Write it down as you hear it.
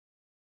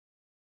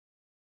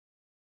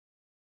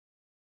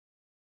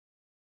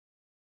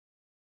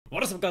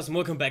What is up, guys, and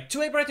welcome back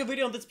to a brand new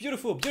video on this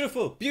beautiful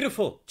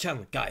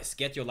channel. Guys,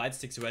 get your light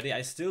sticks ready.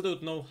 I still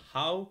don't know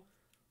how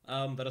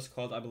that is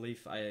called. I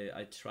believe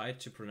I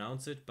tried to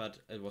pronounce it, but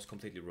it was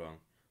completely wrong.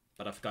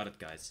 But I've got it,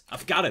 guys.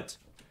 I've got it!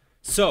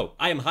 So,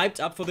 I am hyped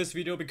up for this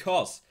video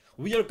because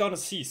we are gonna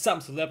see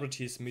some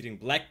celebrities meeting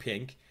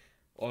BLACKPINK,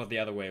 or the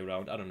other way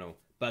around, I don't know.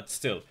 But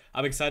still,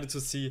 I'm excited to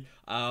see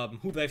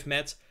who they've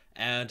met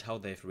and how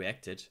they've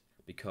reacted,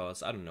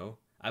 because, I don't know,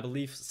 I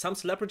believe some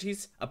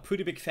celebrities are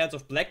pretty big fans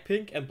of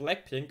BLACKPINK, and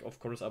BLACKPINK, of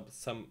course, are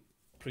some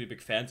pretty big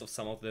fans of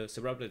some of the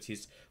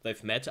celebrities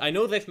they've met. I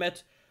know they've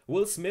met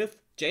Will Smith,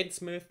 Jaden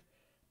Smith,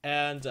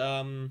 and,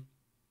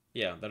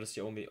 yeah, that is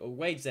the only... Oh,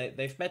 wait,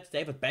 they've met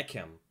David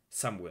Beckham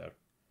somewhere.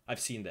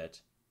 I've seen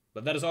that.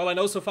 But that is all I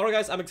know so far,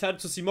 guys. I'm excited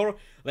to see more.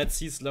 Let's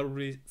see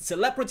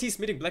celebrities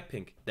meeting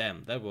BLACKPINK.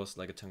 Damn, that was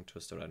like a tongue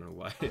twister. I don't know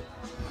why.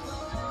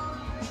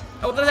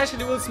 Oh, that's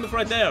actually Will Smith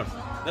right there.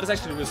 That is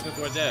actually Will Smith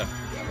right there.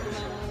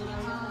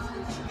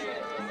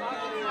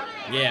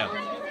 Yeah,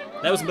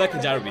 that was Black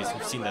and Derbies.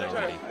 We've seen that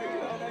already.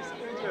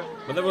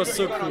 But that was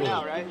so cool. Yeah,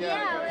 we're like,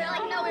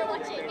 no, we're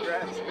watching.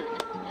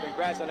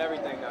 Congrats on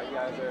everything though. You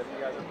guys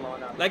are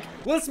blowing up. Like,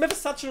 Will Smith is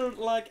such a,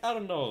 like, I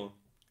don't know,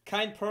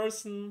 kind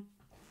person.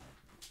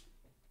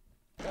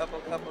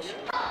 Couple. So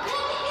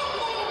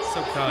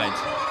kind.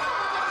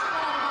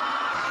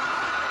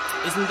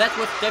 Isn't that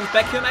with David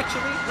Beckham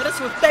actually? That is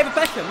with David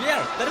Beckham,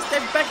 yeah! That is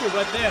David Beckham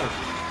right there.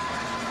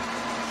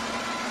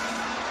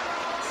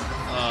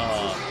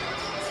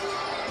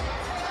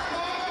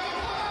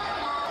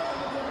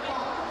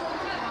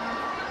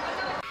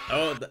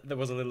 Oh, there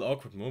was a little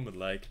awkward moment,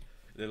 like,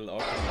 I don't know.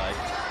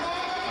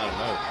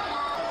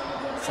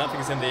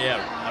 Something's in the air.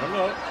 I don't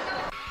know.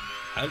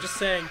 I'm just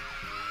saying.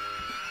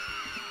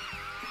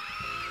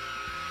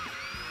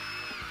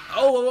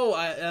 Oh,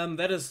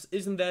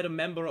 isn't that a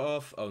member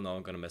of, oh no,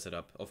 I'm gonna mess it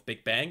up, of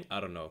Big Bang?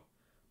 I don't know.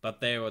 But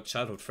they were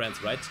childhood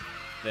friends, right?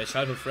 They're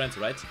childhood friends,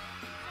 right?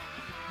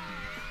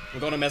 I'm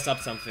gonna mess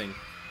up something.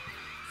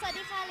 สวัส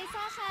ดีค่ะ ลิ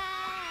ซ่าค่ะ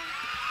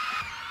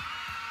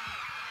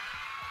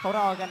เขาร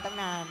อกันตั้ง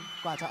นาน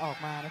กว่าจะออก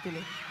มานะพี่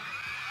ลิ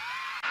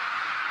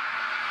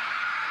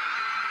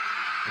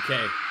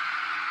Okay.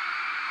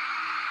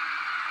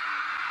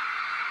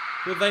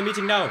 Who are they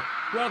meeting now?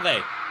 Who are they?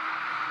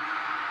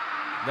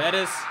 That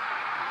is...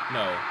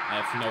 No, I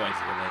have no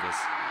idea what that is.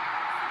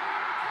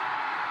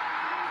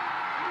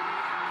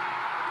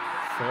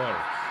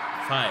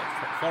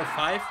 4,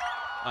 5?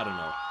 I don't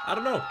know.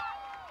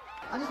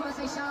 I just want to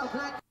say shout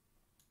out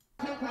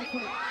BLACKPINK right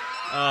quick.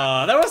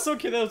 That was so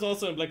cute. That was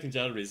also in Black and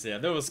Galleries. Yeah,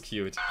 that was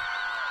cute.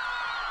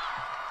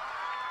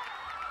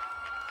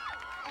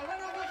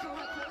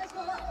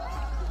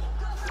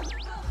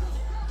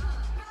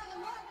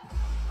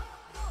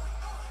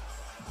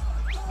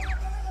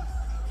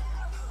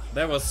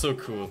 That was so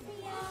cool.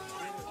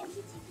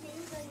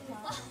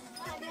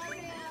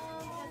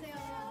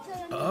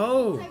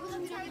 Oh,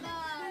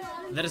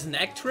 that is an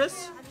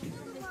actress?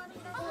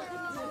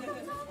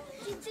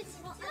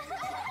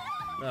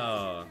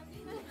 Oh.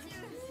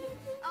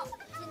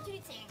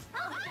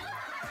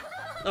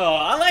 Oh,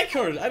 I like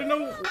her. I don't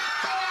know,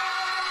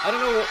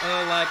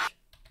 like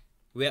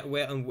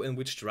where in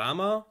which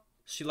drama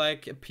she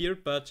like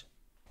appeared, but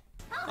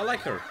I like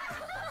her.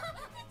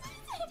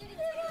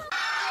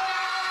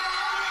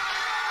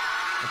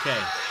 Okay.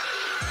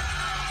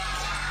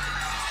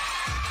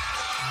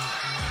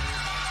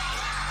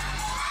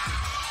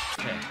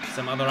 Okay,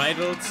 some other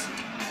idols.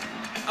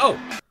 Oh,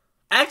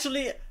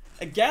 actually,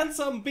 again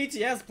some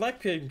BTS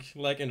BLACKPINK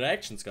like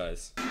interactions,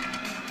 guys.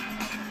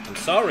 I'm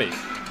sorry.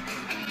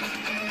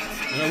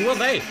 Who are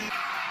they?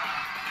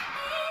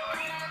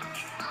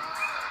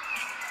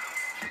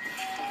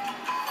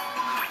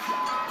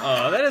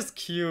 Oh, that is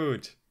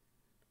cute.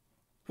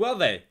 Who are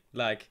they?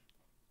 Like,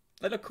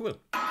 they look cool.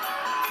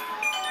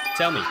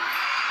 Tell me.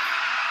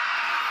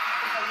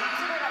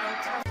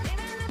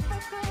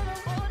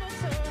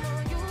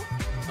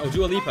 Oh,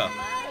 Dua Lipa.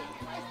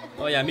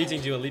 Oh yeah,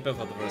 meeting Dua Lipa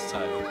for the first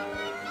time. Oh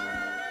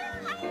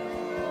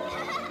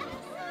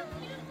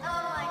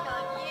my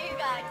god, you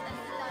guys are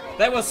stunning.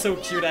 That was so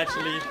cute,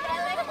 actually.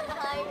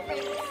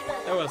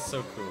 That was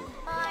so cool.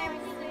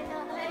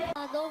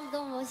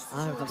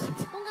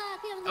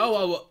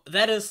 Oh,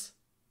 that is...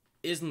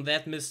 Isn't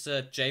that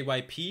Mr.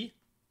 JYP?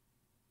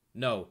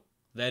 No.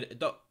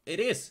 It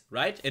is,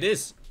 right? It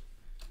is.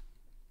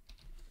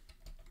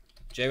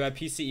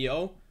 JYP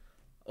CEO?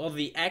 Or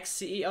the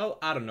ex-CEO?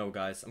 I don't know,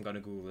 guys. I'm gonna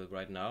Google it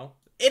right now.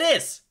 It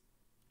is!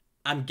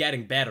 I'm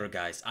getting better,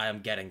 guys. I am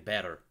getting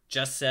better.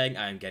 Just saying,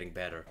 I am getting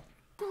better.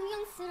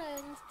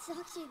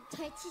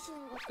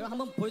 그럼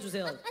한번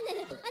보여주세요.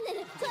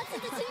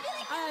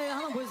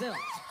 한번 보여주세요.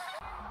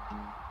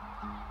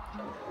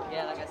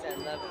 Yeah, like I said,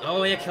 love.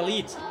 Oh yeah,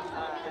 Khalid.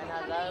 And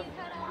I love.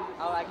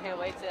 Oh, I can't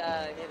wait to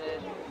hear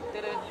the.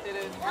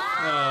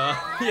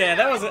 Yeah,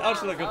 that was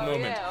actually a good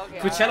moment. Yeah, okay,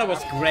 Coachella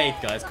was great,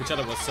 guys.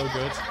 Coachella was so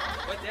good.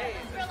 What day?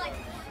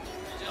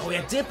 Oh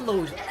yeah,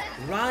 Diplo.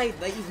 Right,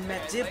 they even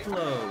met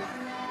Diplo.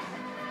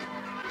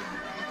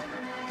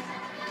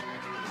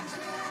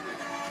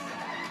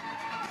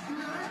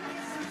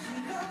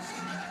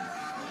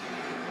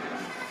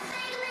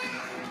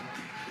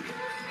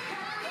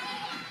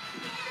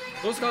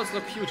 Those girls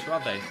look cute,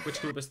 aren't they?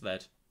 Which group is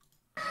that?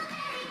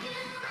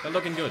 They're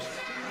looking good.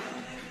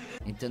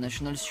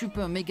 International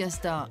super mega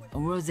star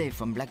Rosé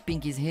from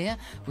BLACKPINK is here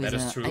with her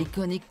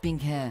iconic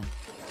pink hair.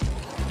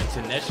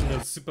 International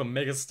super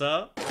mega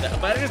star?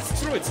 But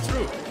it's true, it's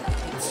true.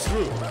 It's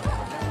true.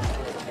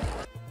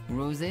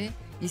 Rosé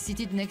is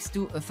seated next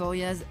to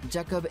Euphoria's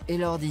Jacob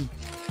Elordi.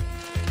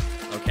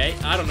 Okay,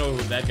 I don't know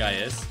who that guy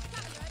is.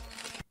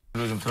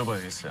 이거 좀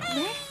들어봐야겠어요.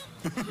 네?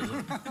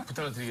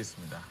 부탁을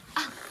드리겠습니다.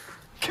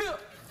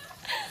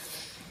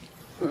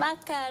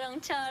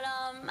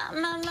 마카롱처럼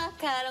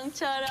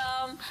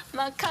마카롱처럼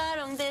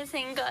마카롱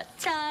대생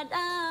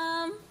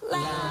것처럼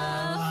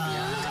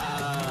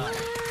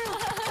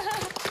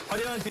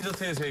화려한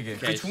디저트의 세계.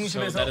 Okay, 그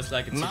중심에서 so that is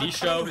like a TV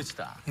show.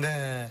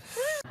 네.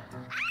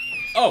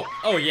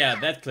 Oh yeah,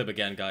 that clip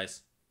again,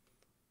 guys.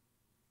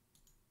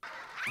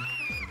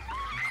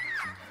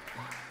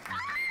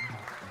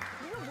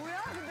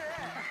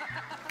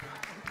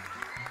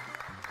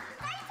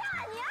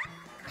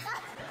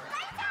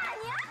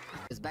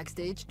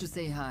 Backstage to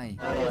say hi.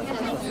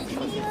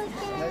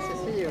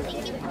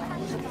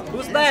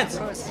 Who's that?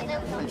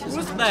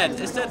 Who's that?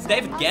 Is that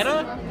David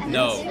Guetta?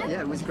 No.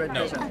 Yeah, it was great.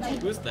 No.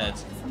 Who's that?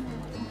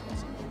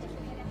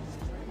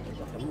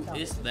 Who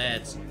is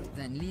that?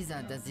 Then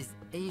Lisa does this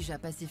Asia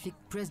Pacific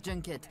press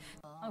junket.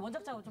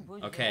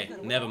 Okay,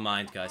 never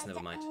mind, guys,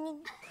 never mind.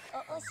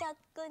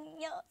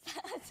 오셨군요.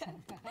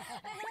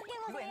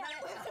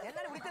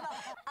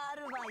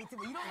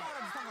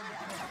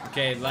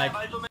 Okay, like,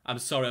 I'm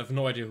sorry, I have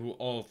no idea who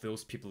all of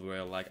those people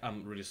were. Like,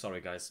 I'm really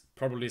sorry, guys.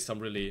 Probably some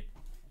really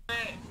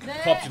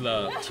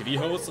popular TV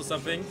hosts or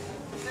something.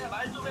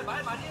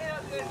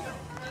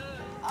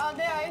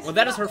 Well,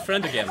 that is her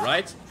friend again,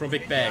 right? From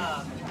Big Bang.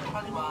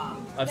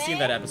 I've seen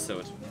that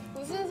episode.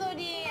 무슨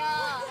소리예요?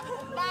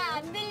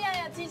 나 안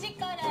들려요.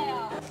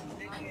 지직거려요.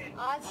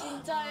 아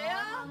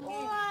진짜요?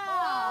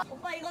 우와.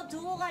 오빠 이거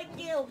두고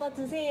갈게요. 오빠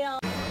드세요.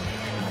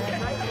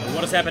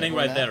 What is happening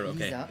right there?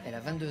 Okay. Lisa, elle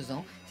a 22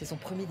 ans, c'est son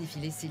premier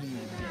défilé Céline.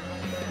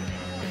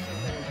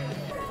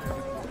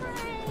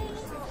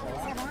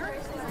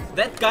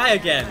 That guy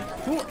again.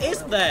 Who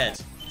is that?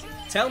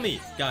 Tell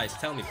me, guys.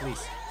 Tell me,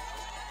 please.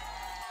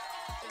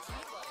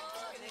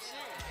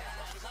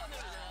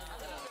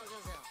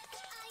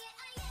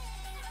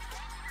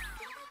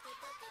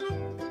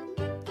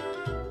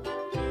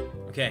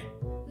 Okay.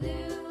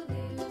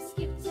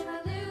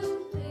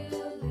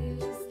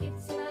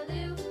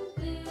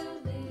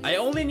 I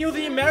only knew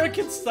the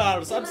American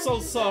stars. I'm so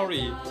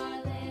sorry.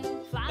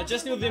 I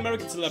just knew the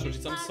American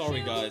celebrities. I'm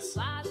sorry, guys.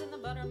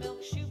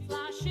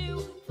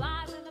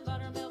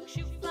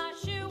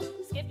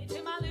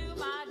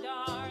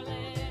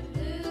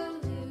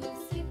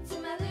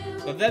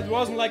 But that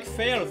wasn't like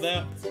fair.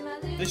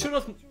 They should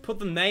have put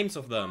the names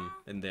of them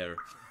in there,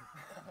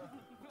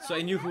 so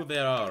I knew who they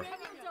are.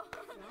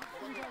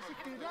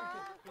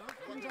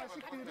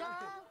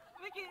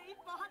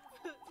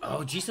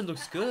 Oh, Jisoo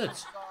looks good.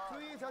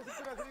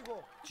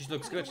 Jisoo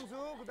looks good.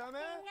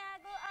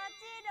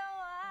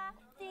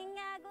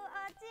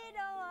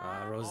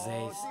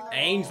 Rosé's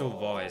angel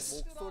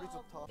voice.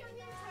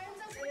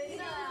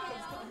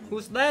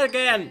 Who's that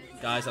again?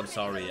 Guys, I'm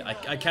sorry.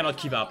 I cannot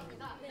keep up.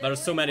 There are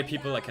so many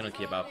people, I cannot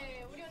keep up.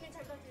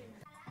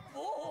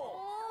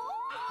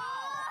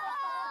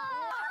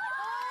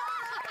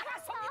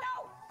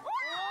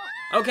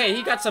 Okay,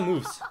 he got some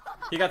moves.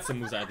 He got some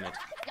moves, I admit.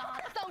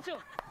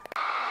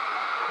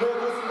 네,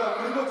 그렇습니다.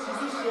 그리고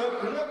지수 씨의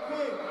블랙핑.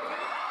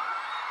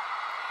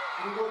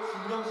 그리고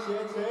진영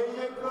씨의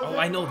제2의 프로젝트. Oh,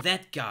 I know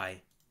that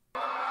guy.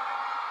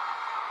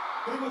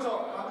 그리고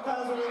저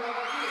방탄소년단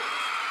가수.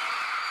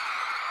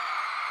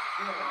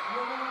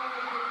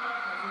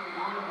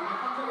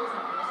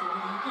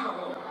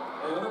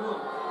 네, 여러분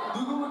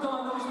누구부터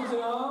만나고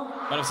싶으세요?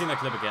 But I've seen that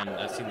clip again.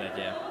 I've seen that,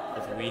 yeah.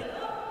 Of we.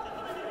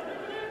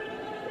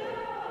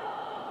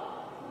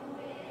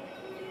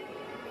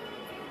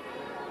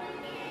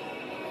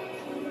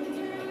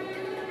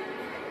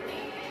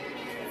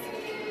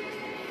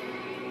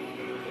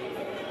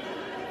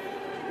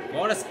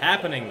 What is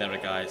happening there,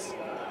 guys?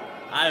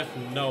 I have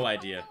no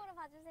idea.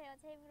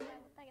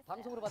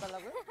 방송으로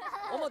봐달라고요?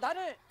 어머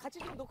나를 같이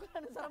좀 놓고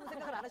하는 사람은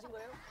생각을 안 하신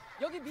거예요?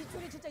 여기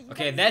미출이 진짜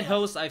Okay, that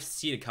host I've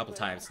seen a couple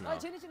times now. 아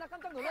제니 씨 나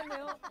깜짝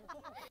놀랐네요.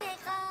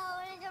 제가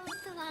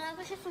오래전부터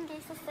말하고 싶은 게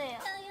있었어요.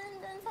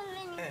 장현준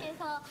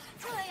선배님께서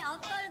저희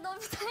아빠를 너무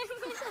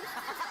닮으셨어요.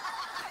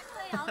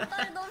 저희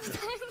아빠를 너무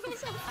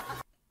닮으셨어요.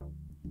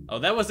 Oh,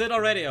 that was it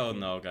already? Oh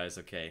no, guys,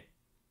 okay.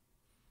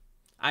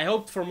 I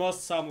hoped for more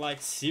some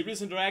like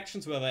serious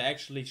interactions where they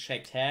actually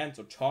shaked hands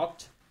or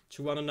talked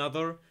to one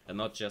another and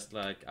not just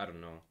like, I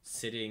don't know,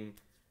 sitting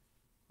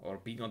or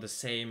being on the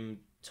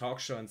same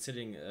talk show and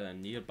sitting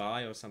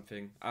nearby or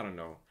something. I don't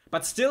know.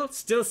 But still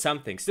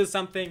something.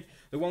 The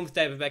one with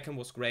David Beckham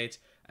was great,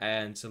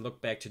 and to look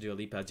back to Dua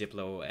Lipa,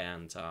 Diplo,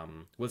 and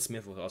Will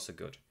Smith was also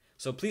good.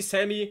 So please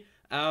tell me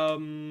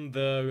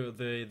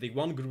the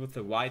one group with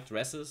the white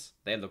dresses,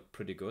 they look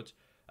pretty good.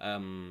 Tell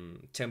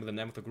me the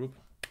name of the group.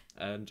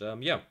 And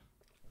yeah,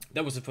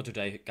 that was it for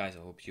today, guys. I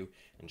hope you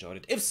enjoyed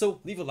it. If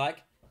so, leave a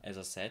like, as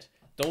I said.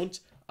 Don't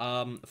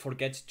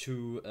forget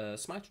to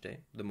smile today,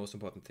 the most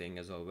important thing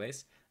as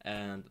always.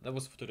 And that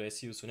was for today.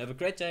 See you soon. Have a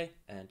great day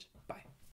and bye.